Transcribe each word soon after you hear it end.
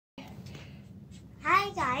Hi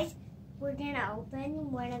guys, we're gonna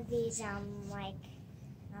open one of these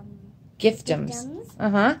Gift-ems.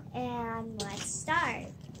 And let's start.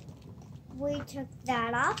 We took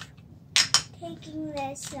that off. Taking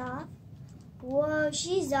this off. Whoa,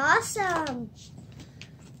 she's awesome.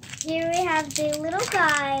 Here we have the little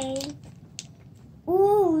guy.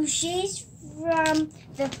 Ooh, she's from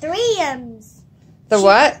the 3Ms. The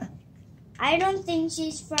what? I don't think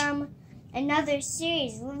she's from another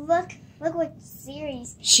series. Look what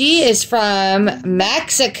series. She is from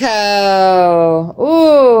Mexico.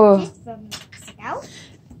 Ooh. She's from Mexico.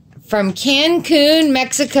 From Cancun,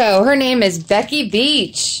 Mexico. Her name is Becky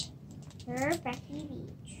Beach. Becky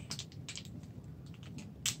Beach.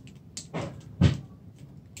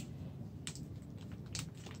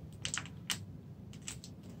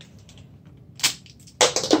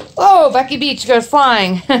 Whoa, Becky Beach goes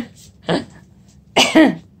flying.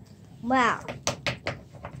 Wow.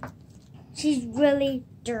 She's really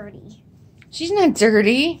dirty. She's not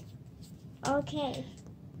dirty. Okay.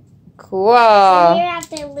 Cool. So here I have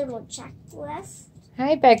the little checklist.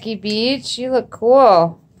 Hi, Becky Beach. You look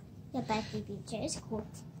cool. The Becky Beach is cool.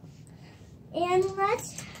 And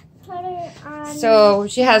let's put her on. So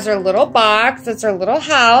she has her little box. That's her little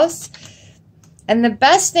house. And the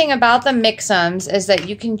best thing about the Mix-ems is that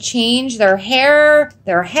you can change their hair,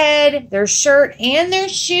 their head, their shirt, and their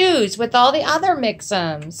shoes with all the other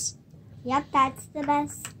Mix-ems. Yep, that's the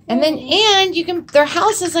best thing. And you can, their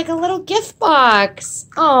house is like a little gift box.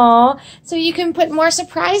 Aw, so you can put more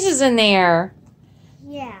surprises in there.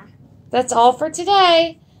 Yeah. That's all for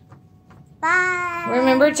today. Bye.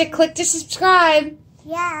 Remember to click to subscribe.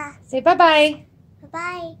 Yeah. Say bye-bye.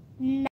 Bye-bye.